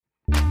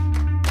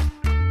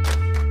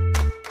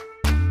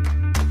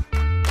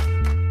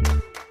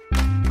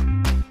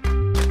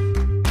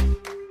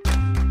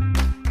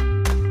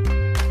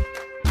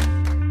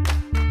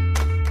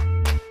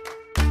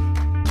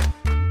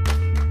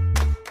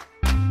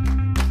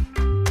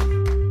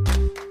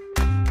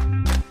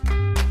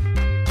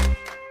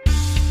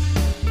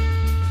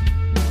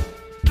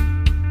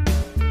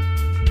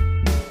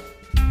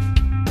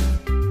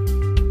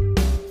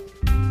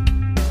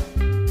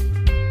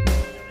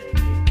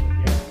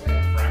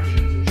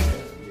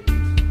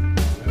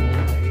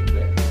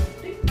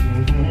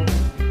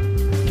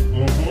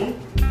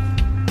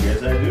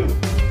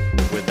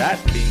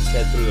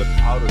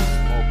how to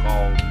smoke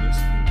all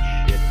misty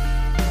shit.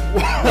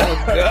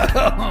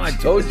 I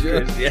told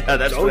you. Yeah,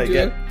 that's what I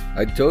get.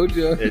 I told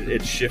you.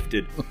 It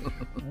shifted.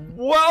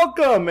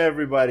 Welcome,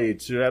 everybody,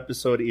 to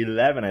episode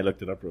 11. I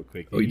looked it up real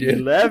quick. Oh, you did?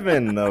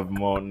 11 of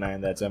Moat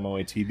 9. That's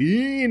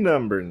MOATV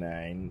number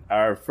 9.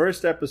 Our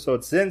first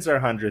episode since our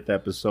 100th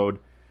episode.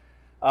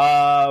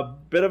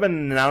 Bit of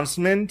an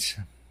announcement.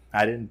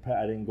 I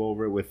didn't go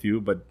over it with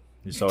you, but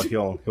so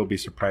he'll be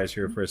surprised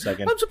here for a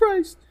second. I'm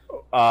surprised.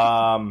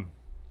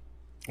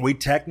 We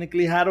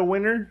technically had a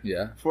winner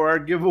for our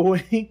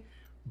giveaway,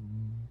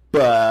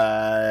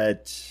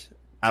 but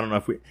I don't know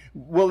if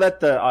we'll let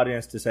the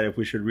audience decide if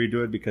we should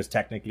redo it, because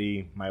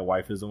technically my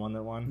wife is the one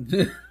that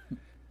won.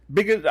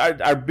 Because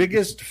our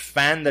biggest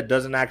fan that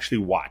doesn't actually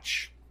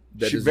watch.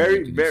 She's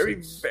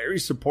very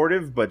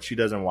supportive, but she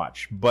doesn't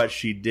watch. But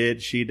she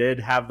did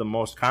have the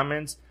most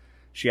comments.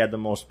 She had the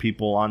most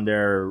people on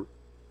there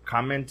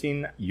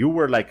commenting. You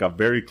were like a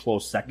very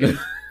close second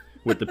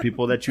with the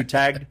people that you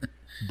tagged.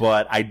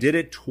 But I did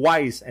it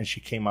twice, and she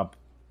came up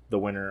the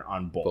winner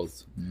on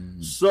both.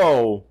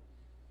 So,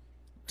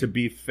 to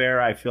be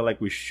fair, I feel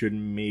like we should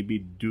maybe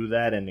do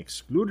that and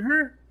exclude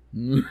her.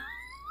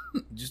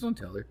 Just don't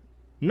tell her.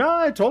 No,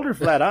 I told her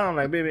flat out. I'm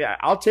like, baby,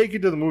 I'll take you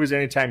to the movies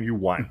anytime you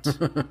want.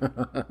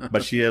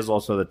 But she is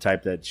also the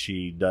type that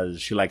she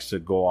likes to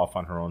go off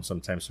on her own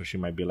sometimes. So she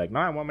might be like, no,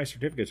 I want my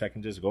certificates. I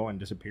can just go and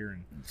disappear.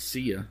 And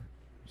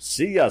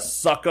See ya,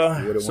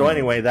 sucker. So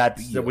anyway,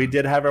 we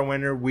did have our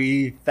winner.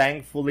 We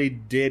thankfully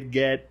did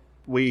get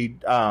actually,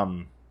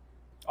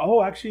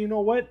 you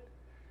know what?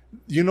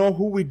 You know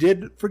who we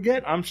did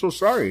forget? I'm so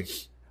sorry.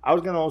 I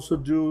was gonna also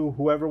do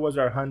whoever was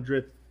our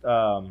 100th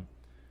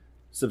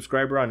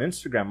subscriber on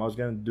Instagram. I was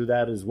gonna do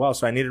that as well.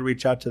 So I need to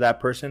reach out to that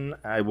person.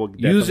 I will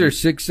user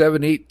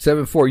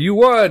 67874. You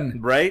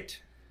won,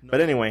 right? But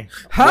anyway,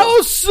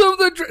 House of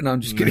the No,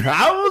 I'm just kidding.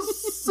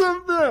 House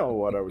of the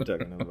what are we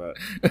talking about?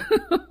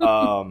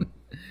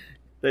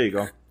 There you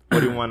go.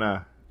 What do you want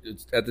to?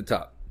 It's at the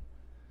top.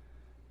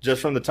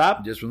 Just from the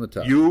top? Just from the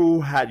top.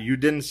 You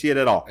didn't see it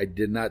at all. I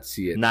did not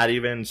see it. Not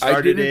even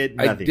started it.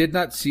 Nothing. I did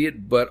not see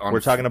it, but we're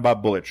talking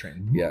about Bullet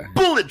Train. Yeah,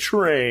 Bullet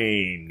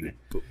Train.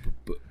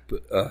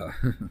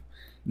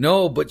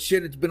 No, but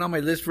shit, it's been on my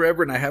list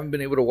forever, and I haven't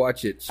been able to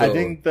watch it. So. I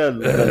think the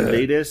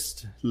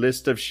latest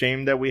list of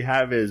shame that we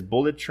have is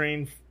Bullet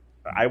Train.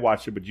 I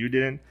watched it, but you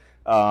didn't.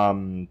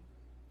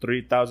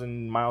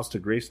 3,000 Miles to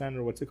Graceland,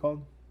 or what's it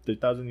called?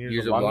 3,000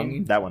 Years of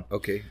Longing? That one.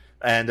 Okay.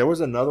 And there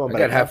was another one. I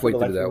got halfway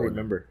through that one.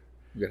 Remember.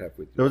 There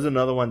was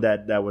another one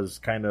that was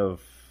kind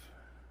of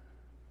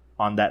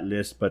on that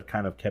list, but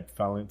kind of kept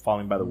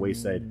falling by the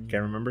wayside.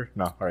 Can't remember?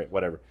 No. All right.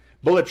 Whatever.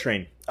 Bullet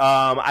Train.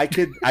 I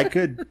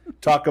could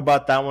talk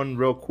about that one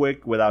real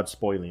quick without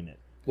spoiling it.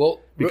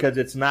 Well, because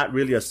it's not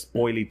really a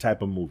spoily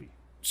type of movie.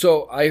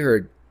 So I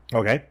heard.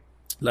 Okay.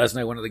 Last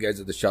night, one of the guys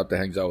at the shop that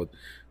hangs out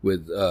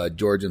with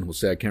George and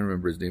Jose, I can't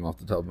remember his name off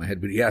the top of my head,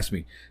 but he asked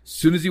me as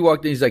soon as he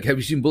walked in, he's like, "Have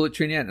you seen Bullet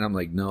Train yet?" And I'm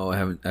like, "No, I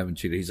haven't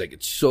checked it." He's like,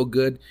 "It's so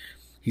good."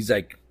 He's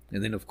like,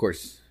 and then of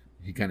course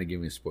he kind of gave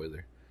me a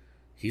spoiler.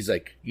 He's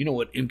like, "You know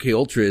what MK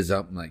Ultra is?"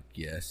 I'm like,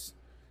 "Yes."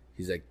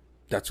 He's like,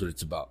 "That's what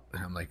it's about."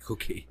 And I'm like,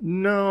 "Okay."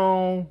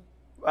 No.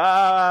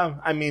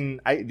 I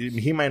mean,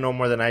 he might know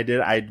more than I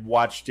did. I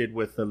watched it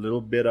with a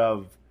little bit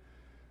of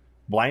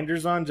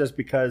blinders on, just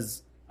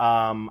because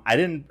I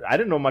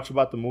didn't know much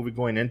about the movie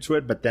going into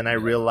it, but then I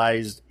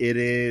realized it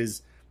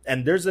is,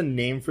 and there's a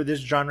name for this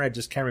genre, I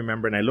just can't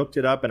remember, and I looked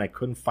it up and I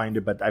couldn't find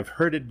it, but I've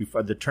heard it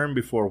before, the term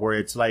before, where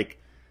it's like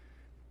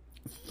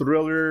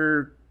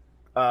thriller,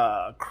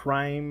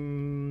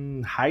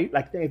 crime, I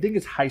think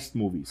it's heist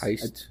movies.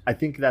 I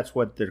think that's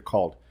what they're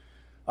called.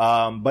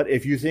 But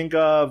if you think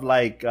of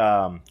like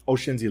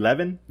Ocean's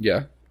 11,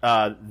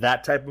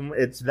 that type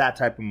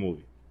of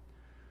movie.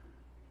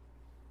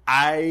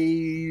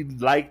 I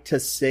like to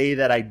say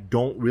that I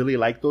don't really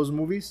like those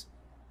movies.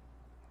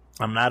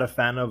 I'm not a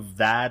fan of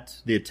that,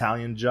 The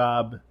Italian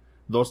Job,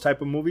 those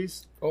type of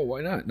movies. Oh,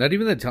 why not? Not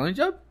even The Italian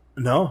Job?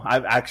 No,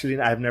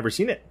 I've never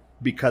seen it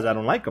because I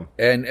don't like them.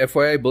 And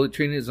FYI, Bullet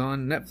Train is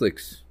on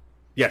Netflix.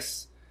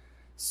 Yes.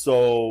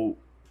 So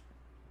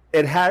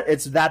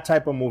it's that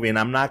type of movie, and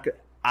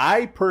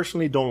I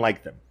personally don't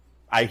like them.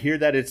 I hear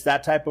that it's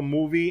that type of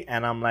movie,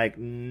 and I'm like,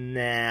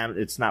 nah,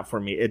 it's not for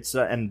me. It's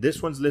and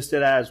this one's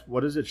listed as,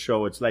 what does it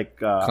show? It's like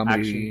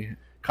comedy.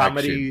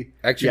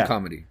 Action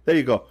comedy. There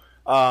you go.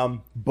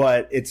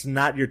 But it's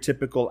not your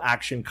typical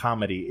action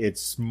comedy.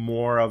 It's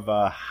more of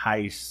a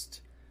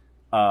heist,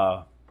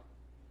 that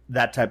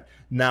type.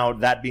 Now,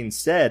 that being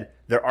said,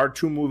 there are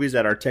two movies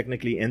that are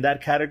technically in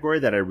that category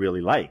that I really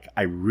like.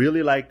 I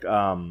really like,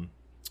 I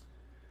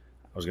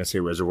was going to say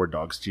Reservoir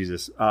Dogs.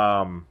 Jesus.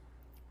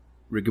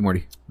 Rick and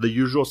Morty. The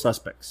Usual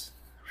Suspects.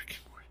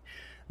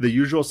 The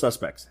Usual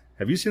Suspects.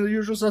 Have you seen The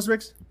Usual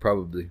Suspects?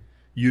 Probably.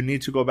 You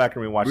need to go back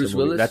and rewatch Bruce the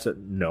movie. Willis?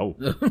 No.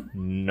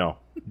 No.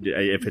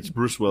 If it's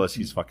Bruce Willis,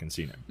 he's fucking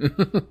seen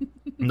it.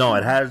 No,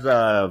 it has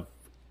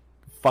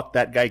fuck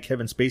that guy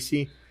Kevin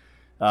Spacey,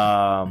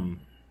 Benicio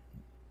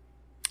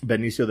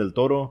del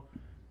Toro,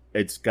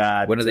 It's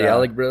got one of the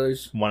Alec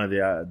brothers. One of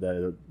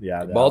the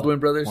Baldwin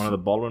brothers. One of the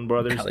Baldwin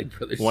brothers. Alec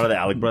brothers. One of the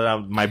Alec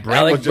brothers. My brain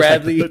Alec was just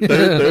Bradley.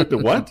 like, the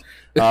what?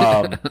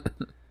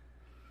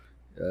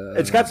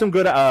 It's got some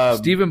good.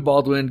 Stephen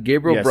Baldwin,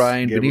 Gabriel yes,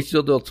 Bryan, Gabriel-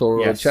 Benicio del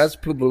Toro, Yes. Chaz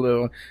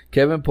Padilla,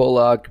 Kevin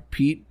Pollak,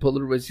 Pete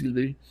Polarezzi,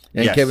 and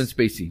Yes. Kevin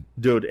Spacey.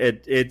 Dude,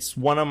 it's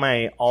one of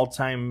my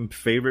all-time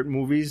favorite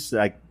movies.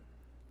 Like,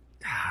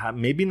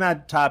 maybe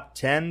not top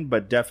 10,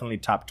 but definitely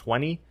top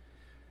 20.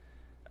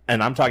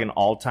 And I'm talking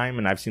all-time,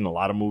 and I've seen a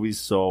lot of movies,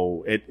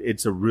 so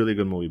it's a really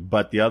good movie.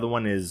 But the other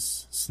one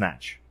is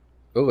Snatch.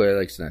 Oh, I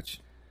like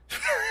Snatch.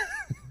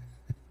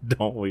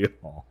 Don't we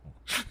all?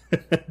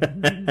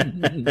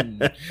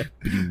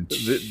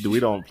 We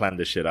don't plan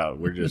this shit out.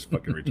 We're just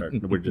fucking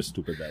retarded. We're just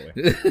stupid that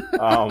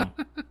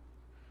way.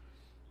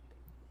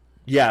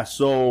 Yeah,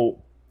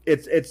 so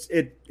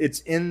it's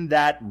in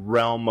that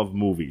realm of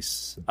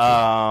movies.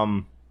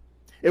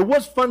 It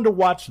was fun to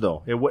watch,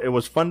 though. It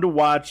was fun to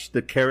watch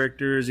the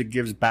characters. It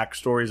gives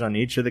backstories on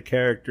each of the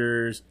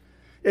characters.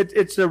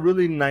 It's a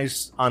really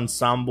nice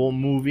ensemble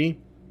movie.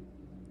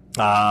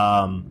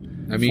 I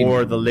mean,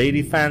 for the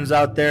lady fans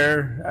out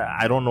there,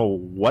 I don't know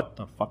what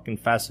the fucking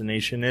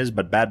fascination is,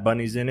 but Bad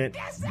Bunny's in it.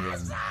 Yeah.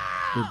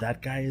 Dude,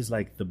 that guy is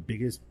like the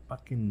biggest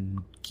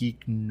fucking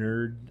geek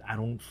nerd. I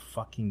don't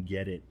fucking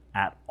get it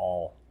at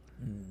all.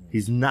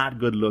 He's not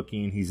good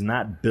looking. He's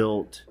not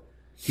built.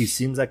 He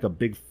seems like a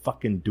big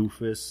fucking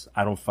doofus.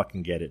 I don't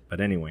fucking get it. But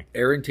anyway.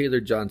 Aaron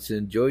Taylor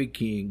Johnson, Joey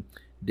King,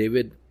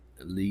 David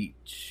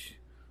Leitch,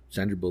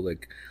 Sandra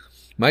Bullock,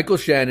 Michael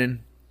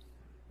Shannon,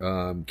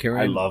 Karen.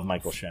 I love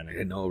Michael Shannon.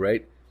 I know,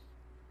 right?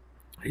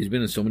 He's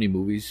been in so many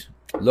movies.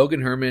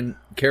 Logan Herman,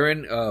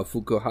 Karen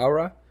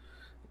Fukuhara.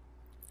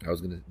 I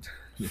was gonna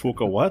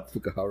Fuka what?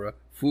 Fukuhara.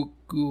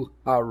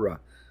 Fukuhara.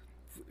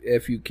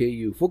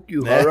 F-U-K-U.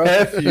 Fukuhara.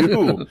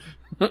 F-U.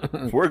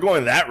 If we're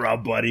going that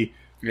route, buddy.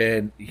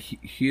 And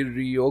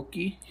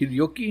Hiroki.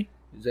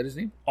 Is that his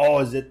name? Oh,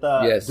 is it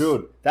the... Yes.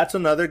 Dude, that's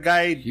another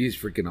guy... He's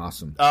freaking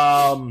awesome.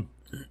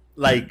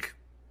 Like,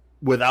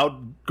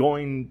 without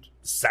going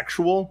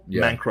sexual,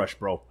 man crush,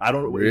 bro. I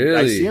don't... Really?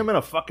 I see him in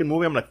a fucking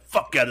movie, I'm like,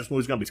 fuck yeah, this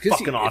movie's gonna be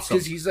fucking awesome.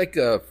 Because he's like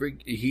a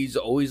freak... He's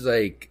always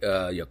like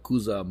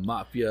Yakuza,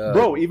 Mafia...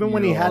 Bro, even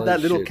when he had that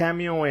little shit.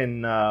 cameo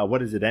in,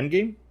 what is it,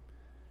 Endgame?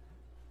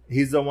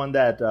 He's the one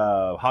that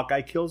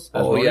Hawkeye kills.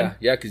 Oh, yeah.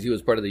 Yeah, because he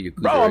was part of the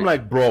Yakuza. Bro, right? I'm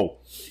like, bro,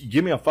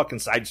 give me a fucking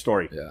side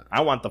story. Yeah.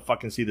 I want to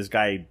fucking see this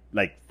guy,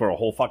 like, for a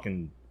whole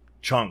fucking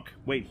chunk.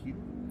 Wait.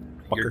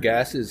 Your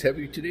gas is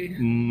heavy today?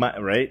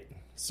 Right?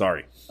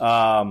 Sorry.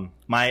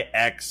 My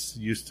ex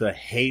used to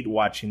hate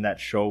watching that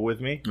show with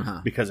me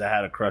because I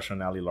had a crush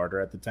on Ali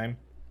Larter at the time.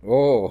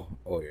 Oh,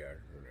 yeah.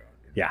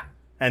 Yeah.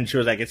 And she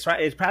was like, it's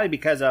probably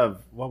because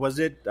of, what was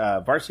it?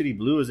 Varsity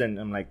Blues. And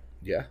I'm like,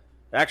 yeah.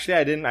 Actually,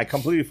 I didn't. I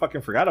completely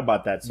fucking forgot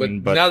about that scene.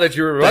 But now that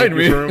you remind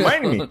me. For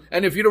reminding me.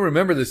 And if you don't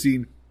remember the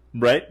scene.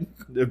 Right?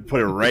 Put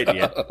it right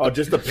yet. Oh,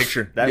 just a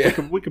picture.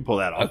 That we can pull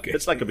that off. Okay.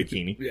 It's like a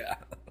bikini. Yeah.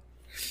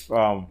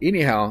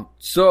 Anyhow,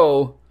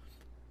 so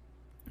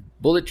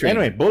Bullet Train.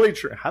 Anyway, Bullet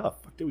Train. How the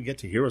fuck did we get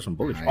to Heroes from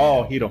Bullet Train?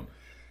 Oh, Hiro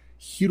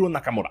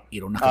Nakamura.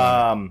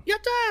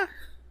 Yatta.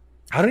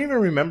 I don't even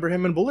remember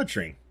him in Bullet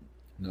Train.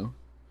 No.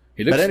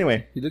 But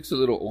anyway, he looks a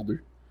little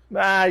older.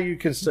 You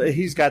can.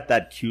 He's got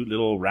that cute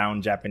little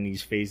round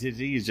Japanese face.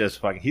 He's just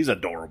fucking. He's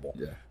adorable.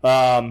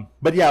 Yeah.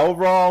 But yeah,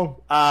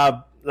 overall,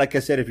 like I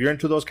said, if you're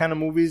into those kind of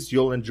movies,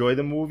 you'll enjoy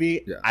the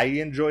movie. Yeah. I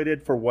enjoyed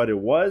it for what it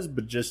was,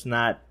 but just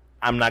not.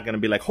 I'm not gonna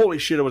be like, holy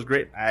shit, it was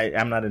great.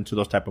 I'm not into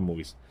those type of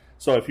movies.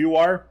 So if you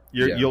are,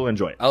 you'll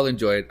enjoy it. I'll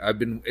enjoy it.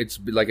 It's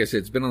like I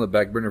said, it's been on the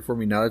back burner for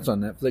me. Now that it's on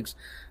Netflix,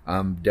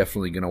 I'm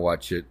definitely gonna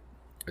watch it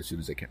as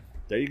soon as I can.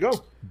 There you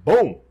go.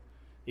 Boom.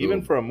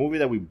 Even for a movie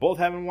that we both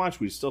haven't watched,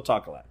 we still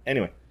talk a lot.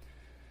 Anyway.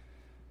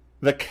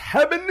 The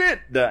Cabinet.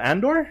 The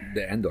Andor?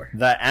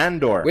 The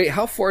Andor. Wait,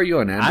 how far are you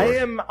on Andor? I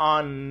am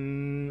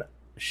on...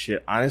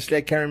 Shit, honestly,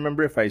 I can't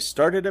remember if I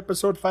started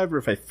episode 5 or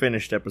if I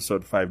finished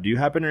episode 5. Do you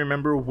happen to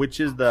remember which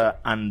is the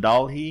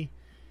Andalhi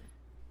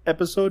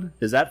episode?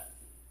 Is that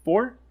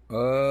 4?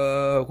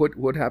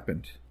 What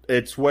happened?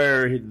 It's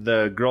where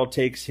the girl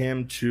takes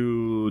him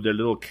to their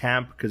little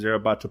camp because they're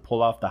about to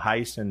pull off the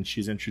heist, and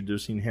she's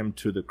introducing him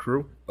to the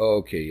crew. Oh,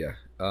 okay, yeah.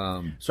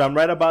 So I'm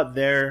right about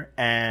there,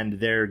 and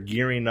they're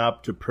gearing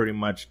up to pretty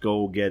much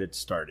go get it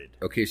started.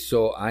 Okay,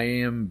 so I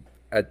am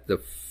at the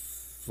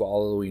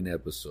following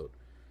episode.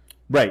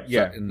 Right,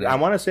 yeah. So I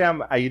want to say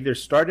I either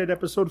started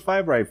episode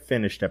 5 or I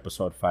finished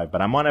episode 5,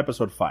 but I'm on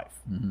episode 5.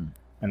 Mm-hmm.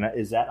 And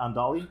is that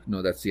Andali?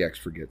 No, that's the Axe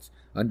Forgets.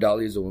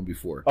 Andali is the one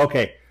before.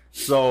 Okay,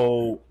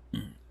 so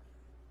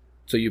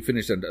you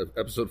finished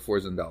episode 4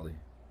 is Andali.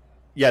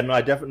 Yeah, no,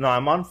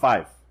 I'm on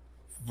 5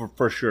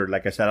 for sure.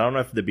 Like I said, I don't know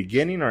if the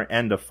beginning or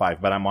end of 5,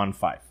 but I'm on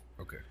 5.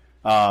 Okay.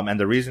 And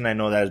the reason I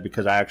know that is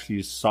because I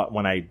actually saw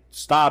when I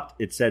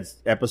stopped, it said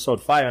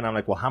episode 5, and I'm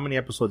like, well, how many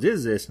episodes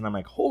is this? And I'm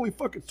like, holy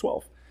fuck, it's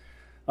 12.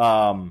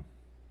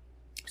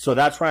 So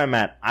that's where I'm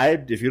at.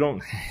 If you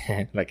don't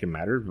like it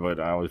matters,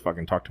 but I always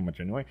fucking talk too much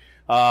anyway.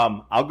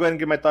 I'll go ahead and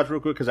give my thoughts real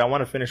quick because I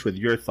want to finish with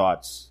your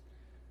thoughts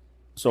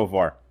so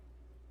far.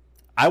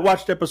 I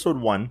watched episode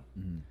 1,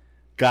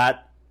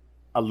 got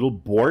a little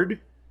bored,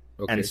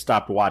 and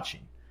stopped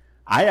watching.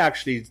 I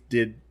actually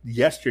did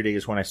yesterday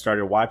is when I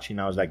started watching.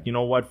 I was like, you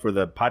know what? For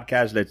the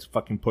podcast, let's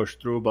fucking push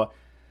through. But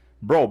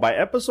bro, by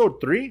episode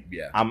 3,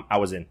 I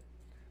was in.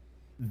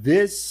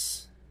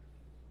 This,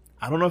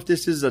 I don't know if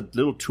this is a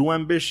little too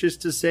ambitious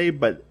to say,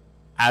 but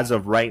as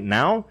of right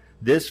now,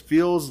 this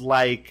feels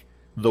like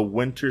the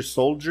Winter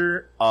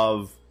Soldier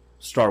of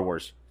Star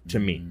Wars to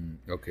me.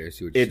 Okay, I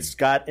see what you're It's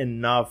got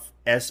enough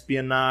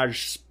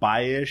espionage,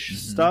 spy-ish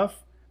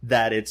stuff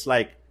that it's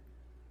like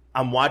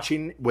I'm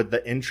watching with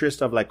the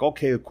interest of like,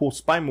 okay, a cool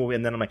spy movie,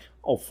 and then I'm like,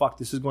 oh fuck,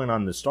 this is going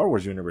on in the Star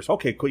Wars universe.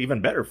 Okay, cool,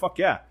 even better. Fuck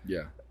yeah.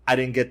 Yeah. I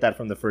didn't get that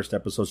from the first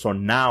episode, so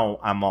now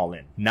I'm all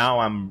in. Now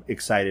I'm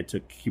excited to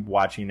keep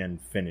watching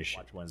and finish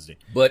Wednesday.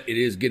 But it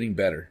is getting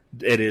better.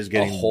 It is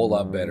getting a whole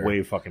lot better.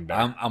 Way fucking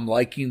better. I'm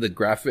liking the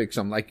graphics.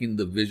 I'm liking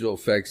the visual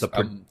effects.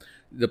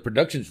 The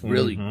production's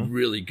really,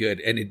 really good.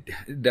 And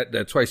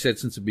that's why I said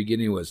since the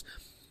beginning was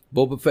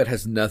Boba Fett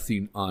has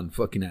nothing on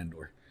fucking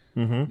Andor.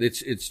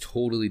 It's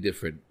totally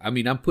different. I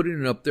mean, I'm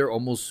putting it up there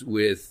almost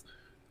with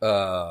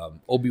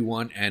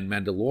Obi-Wan and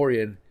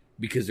Mandalorian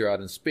because they're out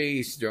in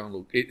space. They're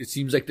on. It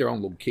seems like they're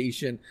on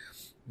location.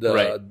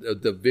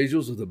 The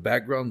visuals of the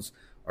backgrounds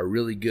are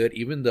really good.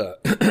 Even the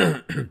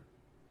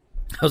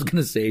I was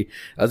gonna say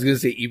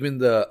even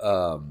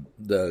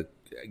the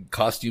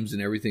costumes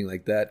and everything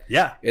like that.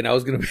 Yeah. And I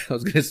was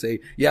gonna say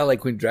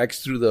like when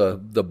Drax threw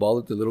the ball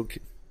at the little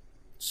kid.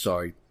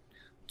 Sorry.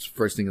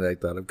 First thing that I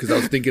thought of because I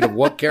was thinking of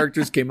what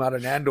characters came out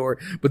in Andor,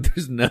 but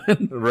there's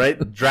none. Right,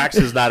 Drax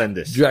is not in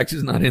this. Drax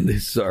is not in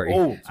this.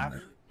 Sorry,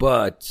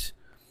 but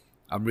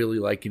I'm really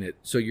liking it.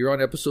 So you're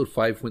on episode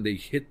 5 when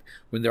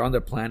they're on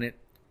their planet,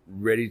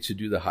 ready to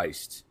do the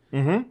heist.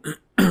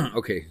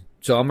 Okay,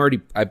 so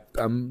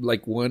I'm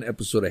like one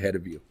episode ahead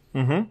of you.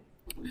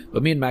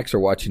 But me and Max are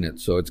watching it,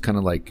 so it's kind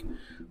of like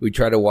we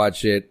try to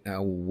watch it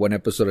one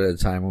episode at a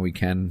time when we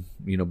can,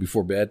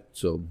 before bed.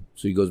 So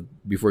he goes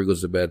before he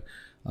goes to bed.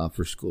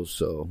 For school,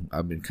 so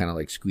I've been kind of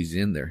like squeezed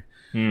in there,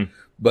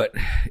 but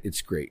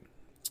it's great.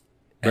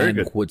 Very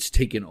good. What's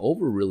taken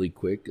over really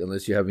quick,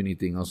 unless you have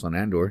anything else on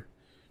Andor?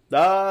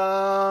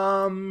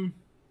 No,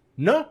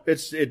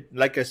 it's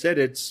like I said,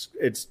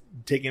 it's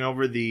taking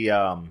over the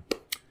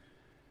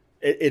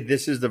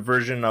this is the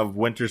version of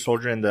Winter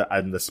Soldier and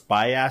the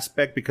spy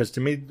aspect, because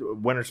to me,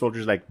 Winter Soldier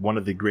is like one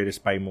of the greatest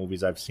spy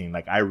movies I've seen.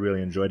 Like I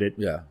really enjoyed it,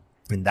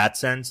 in that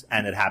sense,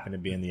 and it happened to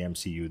be in the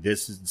MCU.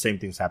 This is the same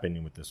thing's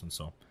happening with this one,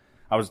 so.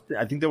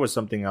 I think there was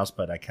something else,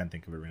 but I can't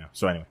think of it right now.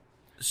 So anyway.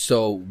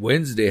 So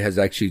Wednesday has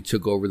actually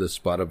took over the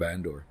spot of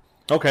Andor.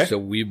 Okay. So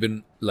we've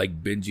been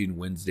like binging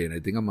Wednesday, and I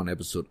think I'm on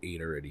episode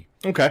 8 already.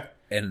 Okay.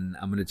 And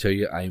I'm going to tell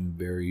you, I'm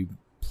very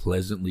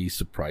pleasantly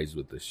surprised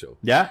with this show.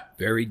 Yeah.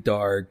 Very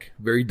dark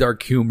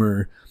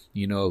humor.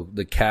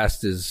 The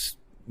cast is,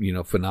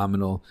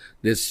 phenomenal.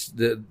 This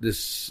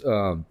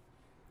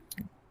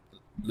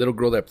little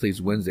girl that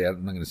plays Wednesday,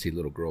 I'm not going to say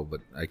little girl,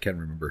 but I can't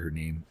remember her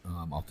name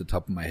off the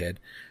top of my head,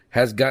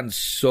 has gotten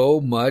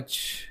so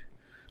much.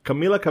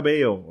 Camila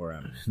Cabello,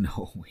 or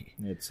no,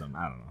 it's I don't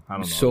know. I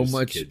don't know. So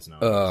much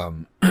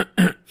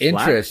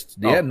interest.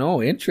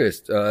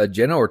 Interest.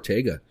 Jenna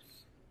Ortega.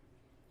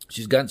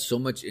 She's gotten so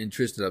much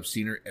interest that I've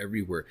seen her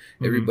everywhere.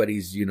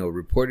 Everybody's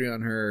reporting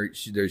on her.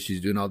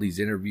 She's doing all these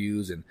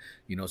interviews, and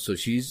so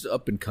she's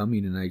up and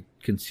coming, and I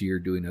can see her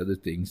doing other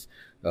things.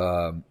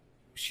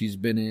 She's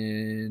been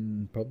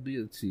in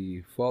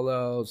probably,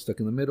 Fallout, Stuck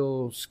in the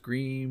Middle,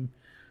 Scream,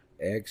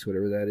 X,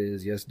 whatever that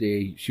is.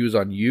 Yesterday, she was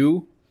on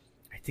You.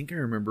 I think I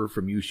remember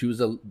from You. She was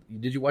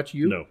did you watch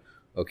You? No.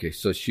 Okay,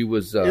 so she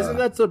was. Isn't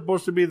that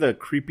supposed to be the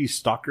creepy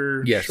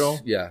stalker show?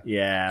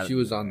 Yeah. She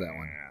was on that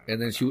one,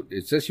 and then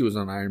it says she was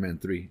on Iron Man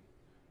 3,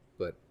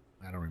 but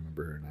I don't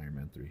remember her in Iron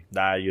Man 3.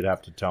 Nah, you'd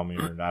have to tell me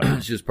or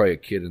not. She's probably a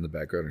kid in the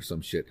background or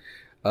some shit.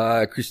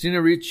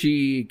 Christina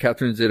Ricci,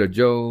 Catherine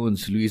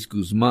Zeta-Jones, Luis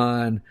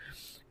Guzman,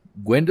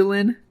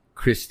 Gwendolyn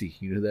Christie.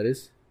 You know who that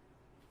is?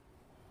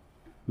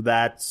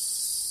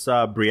 That's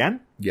Brienne?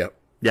 Yep.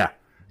 Yeah.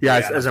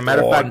 As a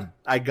matter of fact,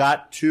 I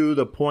got to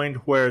the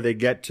point where they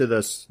get to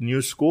the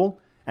new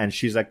school and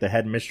she's like the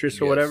head mistress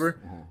or whatever.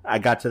 I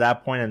got to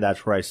that point and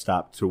that's where I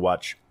stopped to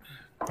watch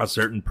a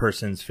certain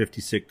person's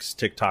 56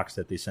 TikToks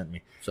that they sent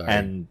me. Sorry.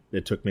 And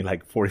it took me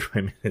like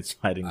 45 minutes. So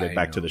I didn't get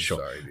back to the show.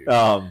 Sorry, dude.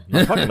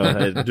 No, fucking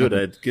no, dude,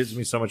 it gives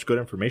me so much good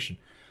information.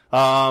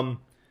 I'll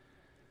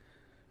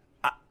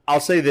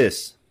say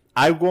this.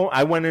 I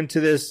went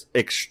into this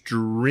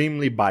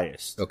extremely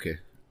biased. Okay.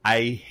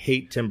 I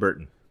hate Tim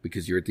Burton.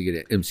 Because you're thinking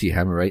of MC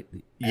Hammer, right?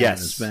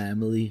 Yes.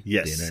 Family.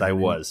 Yes, I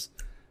was.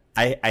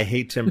 I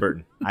hate Tim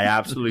Burton. I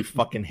absolutely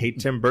fucking hate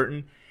Tim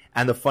Burton.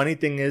 And the funny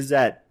thing is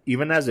that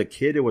even as a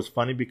kid, it was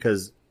funny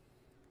because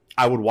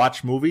I would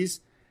watch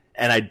movies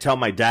and I'd tell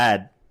my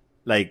dad,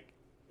 like,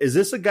 is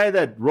this a guy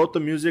that wrote the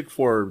music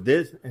for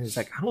this? And he's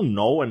like, I don't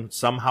know. And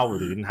somehow,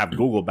 they didn't have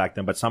Google back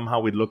then, but somehow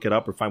we'd look it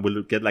up or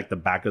we'd get like the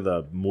back of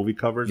the movie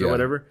covers or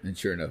whatever. And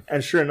sure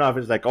enough,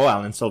 it's like, oh,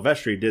 Alan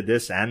Silvestri did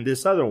this and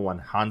this other one.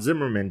 Hans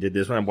Zimmerman did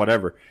this one and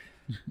whatever.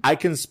 I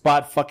can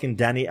spot fucking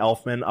Danny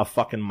Elfman a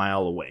fucking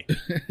mile away.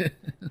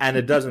 And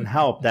it doesn't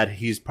help that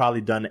he's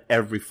probably done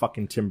every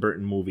fucking Tim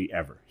Burton movie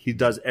ever. He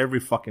does every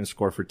fucking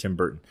score for Tim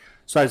Burton.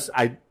 So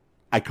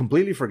I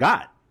completely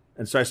forgot.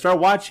 And so I start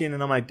watching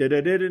and I'm like,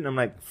 and I'm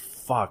like,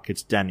 fuck,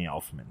 it's Danny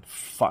Elfman.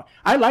 Fuck.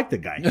 I like the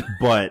guy,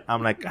 but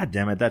I'm like, God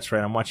damn it, that's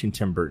right. I'm watching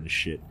Tim Burton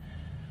shit.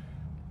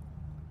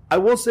 I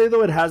will say,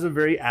 though, it has a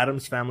very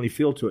Addams Family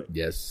feel to it.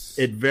 Yes.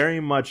 It very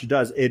much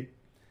does.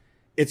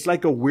 It's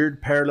like a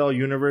weird parallel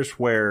universe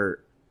where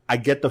I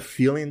get the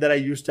feeling that I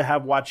used to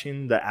have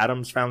watching the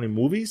Addams Family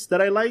movies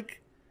that I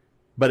like,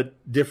 but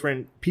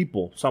different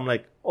people. So I'm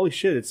like, holy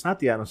shit, it's not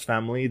the Addams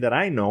Family that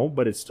I know,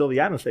 but it's still the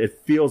Addams Family. It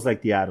feels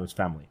like the Addams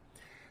Family.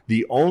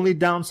 The only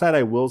downside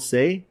I will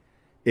say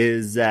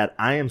is that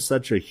I am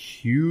such a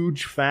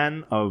huge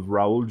fan of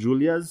Raul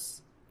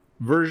Julia's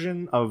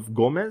version of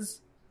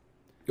Gomez.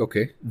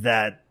 Okay.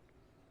 That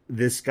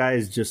this guy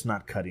is just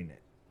not cutting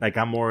it. Like,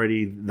 I'm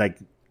already, like,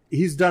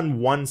 he's done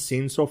one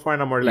scene so far,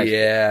 and I'm already like,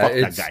 yeah, fuck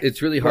that guy.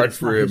 It's really hard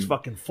for him. It's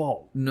fucking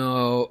fault.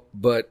 No,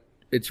 but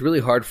it's really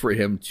hard for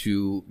him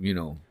to,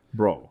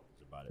 Bro.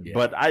 Yeah.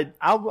 But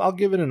I'll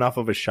give it enough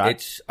of a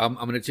shot. I'm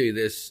going to tell you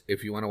this.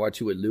 If you want to watch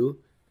it with Lou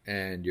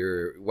and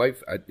your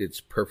wife, it's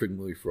perfect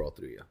movie for all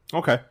three of you.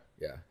 Okay.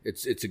 Yeah,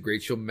 it's a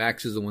great show.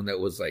 Max is the one that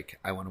was like,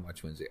 I want to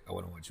watch Wednesday.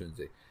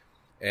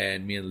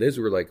 And me and Liz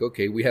were like,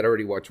 okay, we had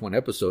already watched one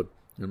episode.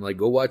 And I'm like,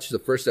 go watch the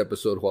first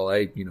episode while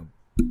I,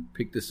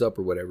 pick this up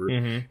or whatever.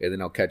 And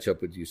then I'll catch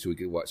up with you so we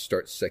can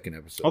start second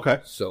episode. Okay.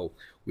 So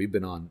we've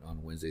been on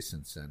Wednesday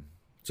since then.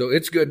 So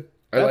it's good.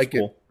 I That's like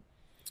cool.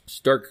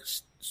 it.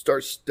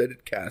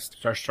 Star-studded cast.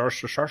 Star.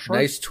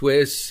 Nice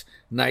twists.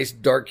 Nice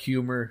dark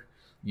humor.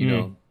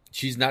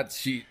 She's not...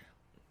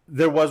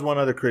 There was one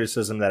other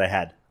criticism that I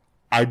had.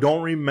 I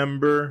don't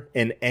remember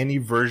in any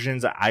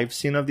versions that I've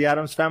seen of the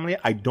Addams Family,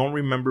 I don't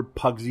remember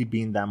Pugsy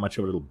being that much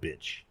of a little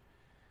bitch.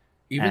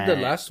 Even the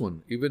last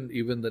one, even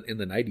in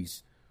the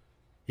 90s.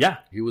 Yeah.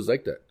 He was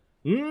like that.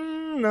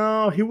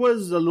 No, he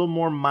was a little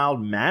more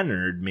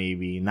mild-mannered,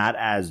 maybe. Not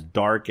as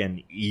dark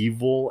and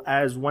evil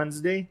as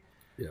Wednesday.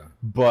 Yeah.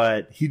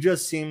 But he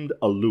just seemed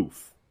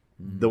aloof.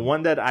 The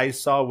one that I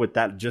saw with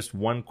that just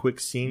one quick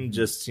scene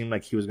just seemed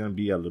like he was going to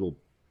be a little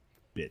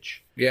bitch.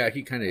 Yeah,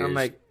 he kind of is. I'm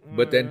like,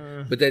 but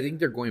I think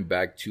they're going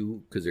back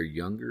to because they're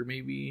younger.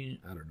 Maybe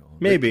I don't know.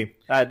 Maybe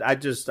I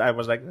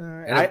was like,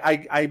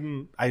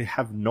 I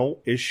have no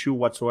issue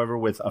whatsoever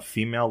with a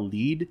female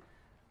lead.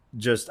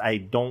 Just I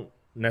don't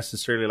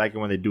necessarily like it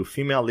when they do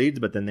female leads,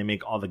 but then they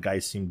make all the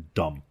guys seem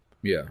dumb.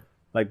 Yeah,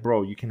 like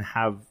bro, you can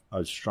have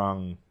a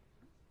strong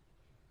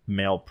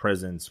male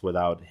presence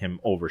without him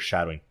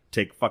overshadowing.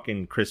 Take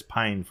fucking Chris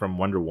Pine from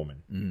Wonder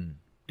Woman.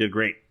 Did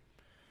great.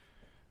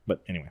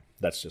 But anyway,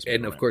 that's just...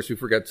 And of course, we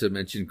forgot to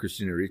mention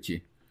Christina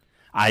Ricci.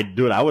 I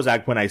was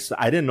like, when I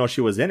didn't know she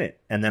was in it.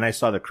 And then I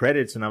saw the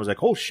credits and I was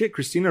like, oh shit,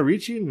 Christina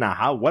Ricci?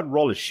 Nah, what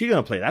role is she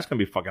going to play? That's going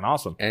to be fucking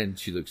awesome. And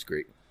she looks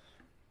great.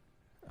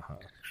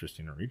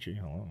 Christina Ricci?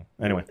 Hello.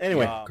 Anyway.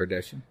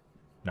 Kardashian?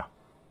 No.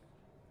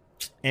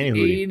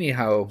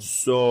 Anyhow.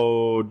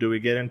 So, do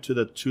we get into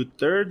the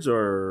 2/3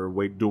 or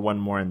wait, do one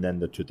more and then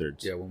the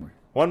 2/3? Yeah, one more.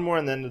 One more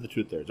and then the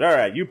 2/3. All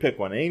right, you pick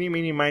one. Eeny,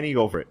 meeny, miny,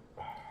 go for it.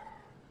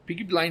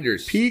 Peaky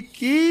Blinders.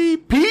 Peaky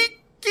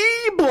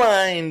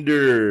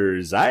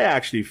Blinders. I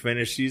actually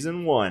finished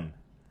season 1.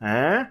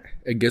 Huh?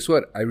 And guess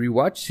what? I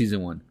rewatched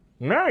season 1.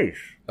 Nice.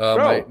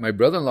 My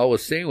brother-in-law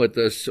was staying with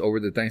us over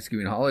the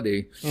Thanksgiving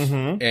holiday,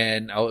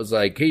 and I was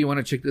like, "Hey, you want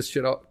to check this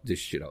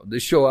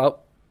show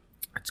out?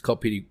 It's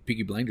called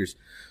Peaky Blinders."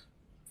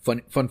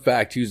 Fun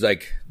fact. He's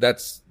like,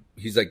 that's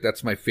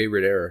my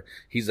favorite era.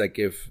 He's like,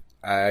 if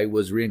I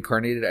was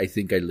reincarnated, I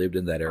think I lived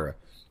in that era.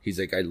 He's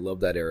like, I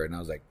love that era, and I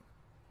was like,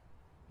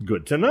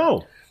 good to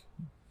know.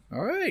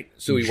 All right,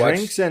 so we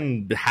drinks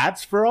and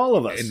hats for all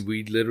of us, and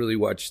we literally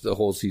watched the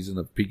whole season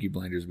of Peaky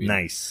Blinders.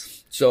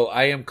 Nice. So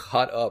I am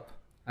caught up.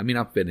 I mean,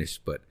 I'm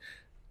finished, but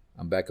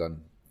I'm back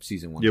on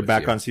season 1. You're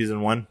back on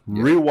season 1.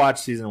 Yeah. Rewatch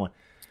season 1.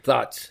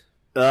 Thoughts?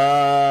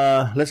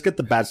 Let's get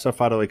the bad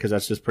stuff out of the way because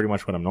that's just pretty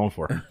much what I'm known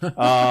for.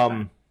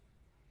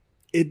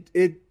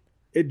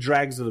 It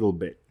drags a little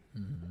bit.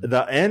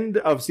 The end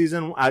of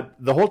season,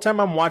 the whole time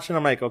I'm watching,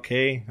 I'm like,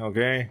 okay,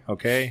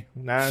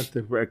 nah,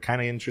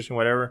 kind of interesting,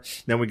 whatever.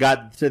 Then we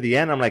got to the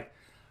end, I'm like,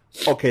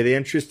 okay, they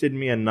interested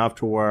me enough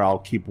to where I'll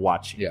keep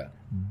watching. Yeah.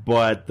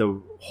 But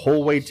the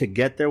whole way to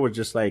get there was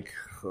just like,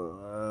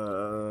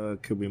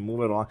 could we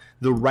move it on?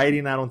 The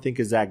writing, I don't think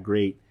is that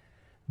great,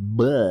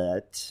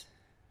 but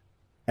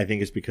I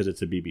think it's because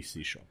it's a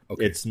BBC show.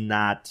 Okay. It's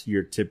not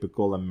your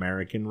typical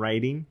American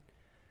writing,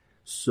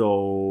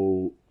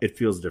 so it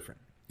feels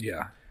different.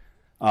 Yeah.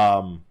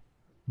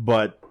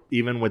 But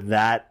even with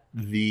that,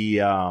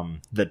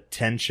 the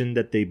tension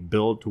that they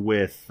built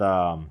with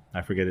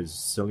I forget his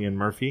Cillian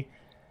Murphy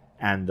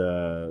and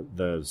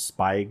the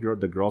spy girl,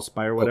 the girl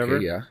spy or whatever.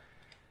 Okay, yeah.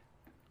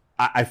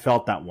 I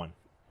felt that one.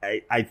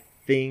 I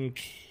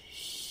think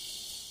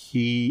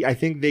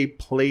they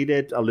played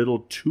it a little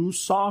too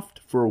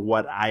soft for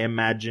what I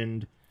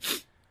imagined.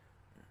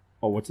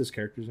 Oh, what's his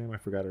character's name? I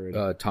forgot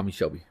already. Tommy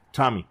Shelby.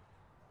 Tommy.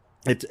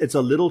 it's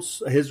a little.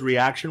 His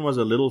reaction was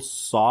a little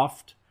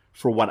soft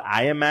for what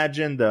I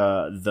imagine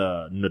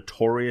the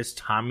notorious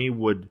Tommy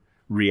would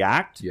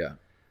react. Yeah.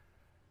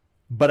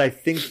 But I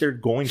think they're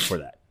going for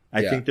that.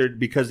 I think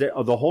because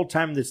the whole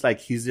time it's like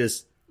he's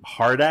this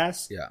hard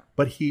ass. Yeah.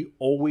 But he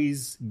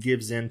always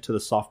gives in to the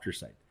softer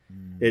side.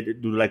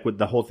 It like with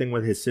the whole thing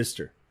with his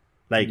sister.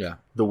 Like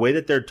the way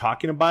that they're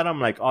talking about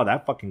him, like, oh,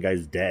 that fucking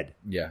guy's dead.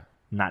 Yeah.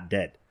 Not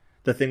dead.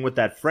 The thing with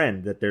that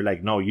friend that they're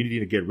like, no, you need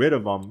to get rid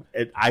of him.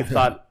 I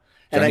thought,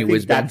 and I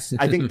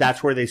think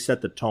that's where they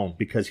set the tone,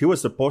 because he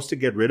was supposed to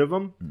get rid of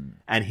him,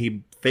 and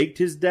he faked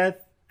his death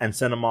and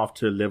sent him off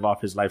to live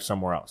off his life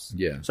somewhere else.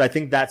 Yeah. So I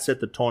think that set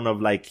the tone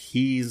of like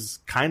he's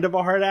kind of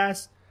a hard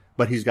ass,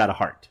 but he's got a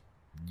heart.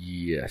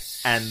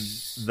 Yes. And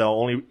the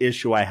only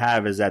issue I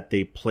have is that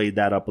they played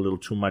that up a little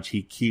too much.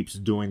 He keeps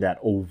doing that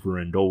over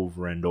and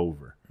over and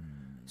over.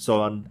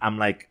 So I'm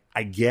like,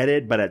 I get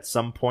it, but at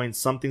some point,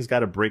 something's got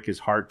to break his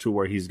heart to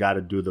where he's got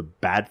to do the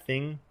bad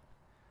thing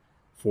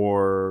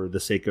for the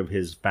sake of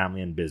his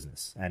family and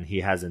business. And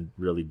he hasn't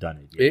really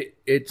done it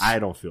yet. I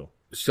don't feel.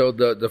 So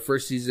the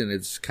first season,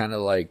 it's kind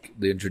of like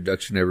the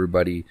introduction to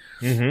everybody.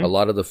 A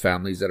lot of the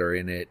families that are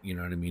in it, you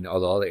know what I mean?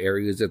 All the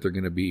areas that they're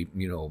going to be,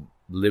 you know,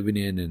 living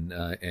in and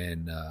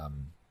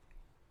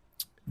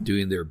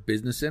doing their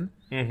business in.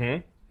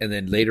 And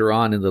then later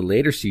on in the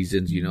later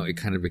seasons, you know, it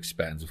kind of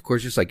expands. Of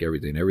course, just like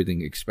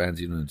everything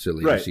expands, you know, into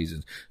later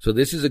seasons. So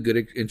this is a good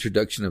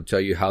introduction of tell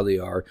you how they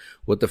are,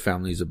 what the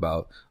family's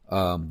about.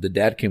 The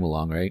dad came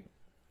along, right?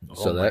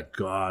 So my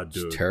God,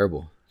 dude. It's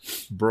terrible.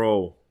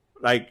 Bro,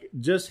 like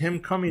just him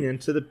coming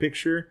into the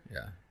picture.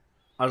 Yeah.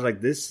 I was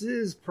like, this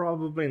is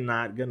probably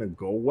not going to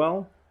go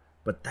well.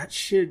 But that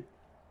shit,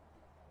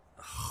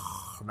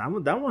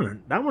 that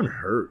one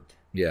hurt.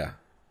 Yeah.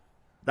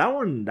 That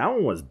one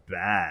was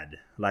bad.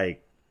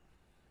 Like,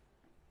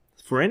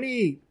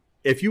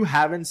 if you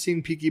haven't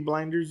seen Peaky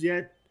Blinders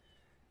yet,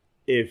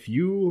 if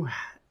you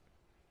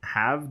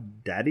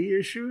have daddy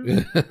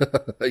issues,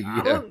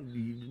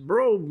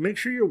 bro, make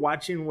sure you're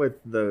watching with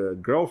the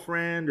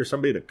girlfriend or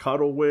somebody to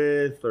cuddle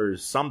with or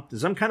some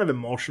kind of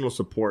emotional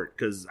support,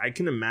 because I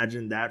can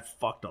imagine that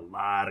fucked a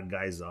lot of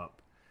guys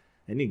up.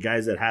 Any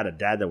guys that had a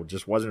dad that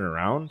just wasn't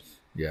around,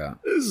 yeah,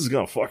 this is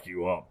gonna fuck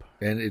you up.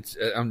 And it's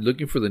I'm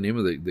looking for the name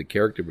of the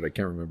character, but I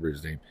can't remember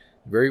his name.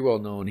 Very well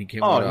known. He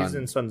came. He's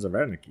in Sons of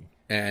Anarchy.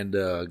 And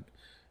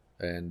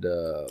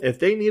if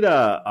they need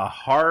a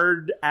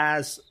hard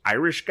ass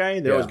Irish guy,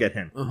 they always get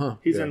him.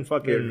 He's in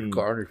fucking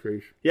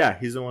Carnage. Yeah,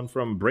 he's the one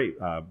from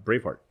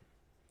Braveheart.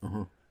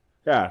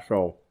 Yeah,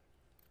 so.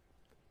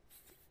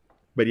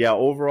 But yeah,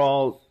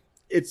 overall,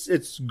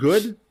 it's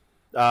good.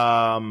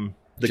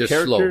 The just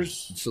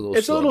characters, slow.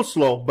 It's a little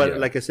slow, but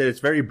like I said,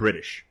 it's very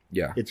British.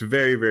 Yeah, it's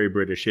very, very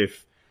British.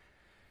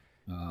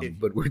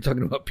 But we're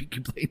talking about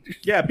Peaky Blinders.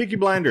 Yeah, Peaky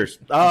Blinders.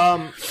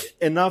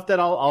 Enough that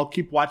I'll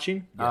keep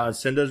watching.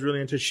 Cinda's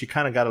really into it. She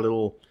kind of got a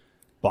little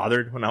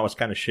bothered when I was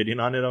kind of shitting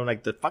on it. I'm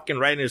like, the fucking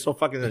writing is so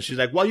fucking... And she's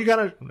like, well, you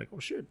gotta... I'm like, oh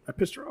shit, I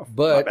pissed her off.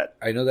 But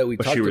I know that we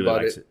talked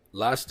about it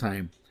last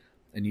time,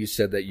 and you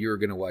said that you were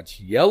going to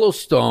watch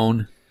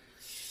Yellowstone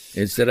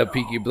instead of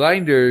Peaky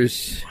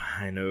Blinders.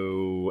 I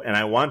know. And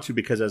I want to,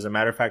 because as a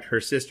matter of fact, her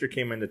sister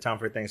came into town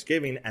for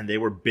Thanksgiving and they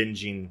were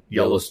binging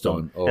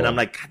Yellowstone. Oh. And I'm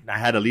like, I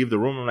had to leave the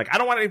room. I'm like, I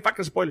don't want any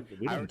fucking spoilers.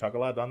 We didn't talk a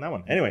lot on that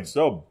one. Anyway,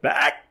 so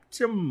back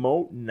to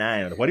Moat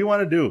 9. What do you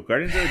want to do?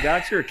 Guardians of the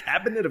Galaxy or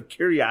Cabinet of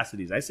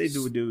Curiosities? I say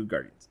do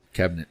Guardians.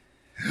 Cabinet.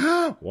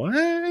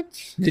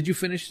 What? Did you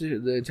finish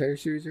the entire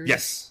series already?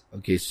 Yes.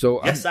 Okay,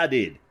 so... Yes, I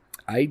did.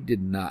 I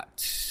did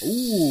not.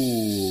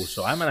 Ooh,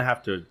 so I'm going to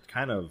have to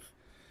kind of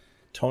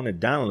tone it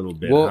down a little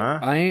bit, well, huh?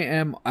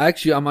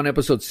 I'm on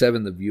episode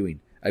 7, the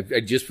viewing. I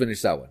just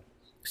finished that one.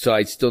 So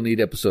I still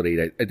need episode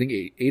 8. I think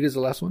 8 is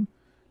the last one?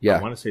 Yeah.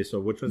 I want to say so.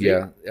 Which one's 8?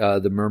 Yeah,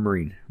 the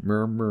Murmuring.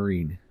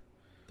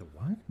 The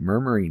what?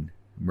 Murmuring.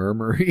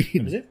 What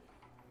is it?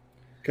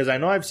 Because I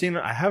know I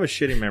have a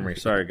shitty memory.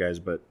 Sorry, guys,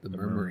 but... The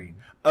Murmuring.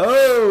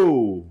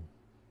 Oh!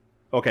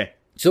 Okay.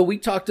 So did we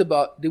talk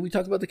about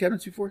the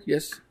cabinets before?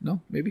 Yes?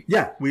 No? Maybe?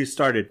 Yeah, we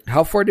started.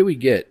 How far did we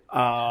get?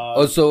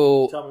 Tell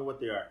me what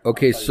they are.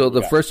 Okay, so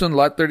the first one,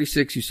 Lot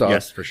 36, you saw.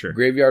 Yes, for sure.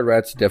 Graveyard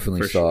Rats,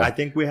 definitely saw. Sure. I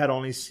think we had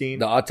only seen...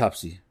 The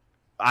Autopsy.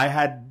 I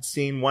had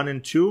seen 1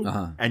 and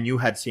 2, and you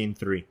had seen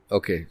 3.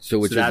 Okay, so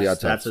which is the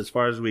Autopsy? That's as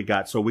far as we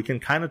got. So we can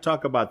kind of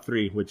talk about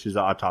 3, which is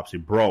the Autopsy.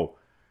 Bro,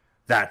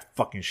 that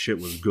fucking shit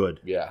was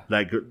good. Yeah.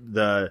 Like,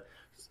 the...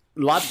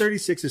 Lot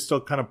 36 is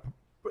still kind of...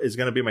 is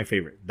going to be my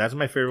favorite. That's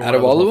my favorite out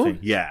of all of them?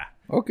 Yeah.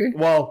 Okay.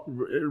 Well,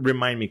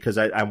 remind me, because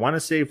I want to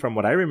say from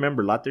what I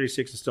remember, Lot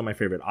 36 is still my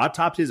favorite.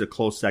 Autopsy is a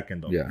close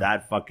second, though. Yeah.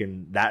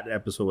 That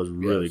episode was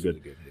really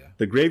good. Yeah.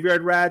 The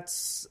Graveyard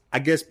Rats, I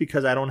guess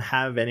because I don't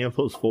have any of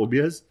those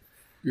phobias.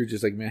 You're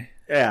just like me.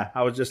 Yeah,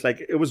 I was just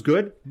like, it was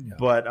good,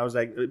 but I was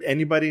like,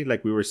 anybody,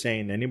 like we were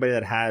saying, anybody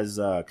that has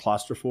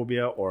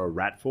claustrophobia or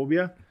rat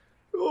phobia,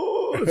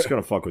 it's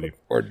going to fuck with you.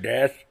 Or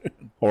death.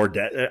 or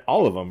death.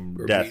 All of them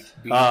death.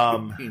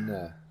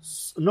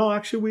 No,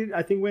 actually,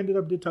 I think we ended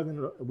up did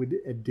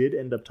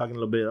end up talking a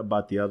little bit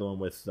about the other one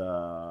with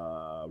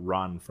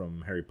Ron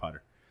from Harry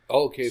Potter.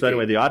 Oh, okay. So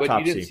anyway, the autopsy.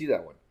 But you didn't see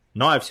that one.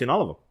 No, I've seen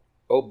all of them.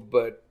 Oh,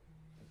 but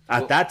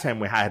at that time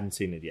we hadn't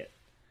seen it yet.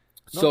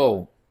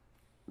 So,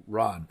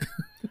 Ron.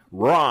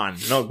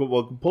 No,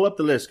 we'll pull up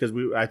the list because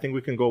I think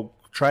we can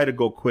try to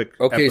go quick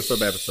episode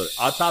by episode.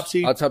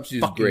 Autopsy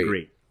is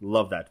great.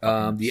 Love that.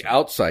 The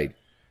Outside,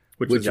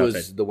 which was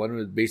Outside? the one that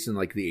was based in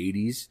like the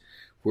 80s,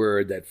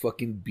 where that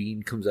fucking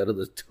bean comes out of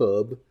the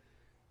tub,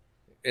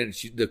 and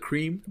the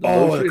cream.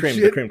 The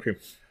cream.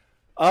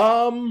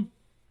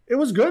 It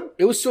was good.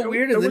 It was so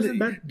weird. And wasn't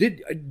bad.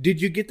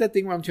 Did you get that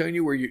thing where I'm telling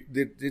you where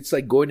it's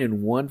like going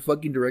in one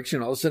fucking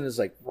direction, all of a sudden it's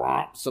like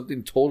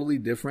something totally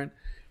different.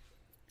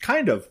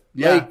 Kind of.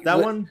 Yeah,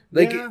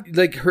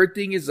 like her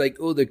thing is like,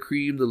 oh, the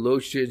cream, the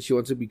lotion, she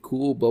wants to be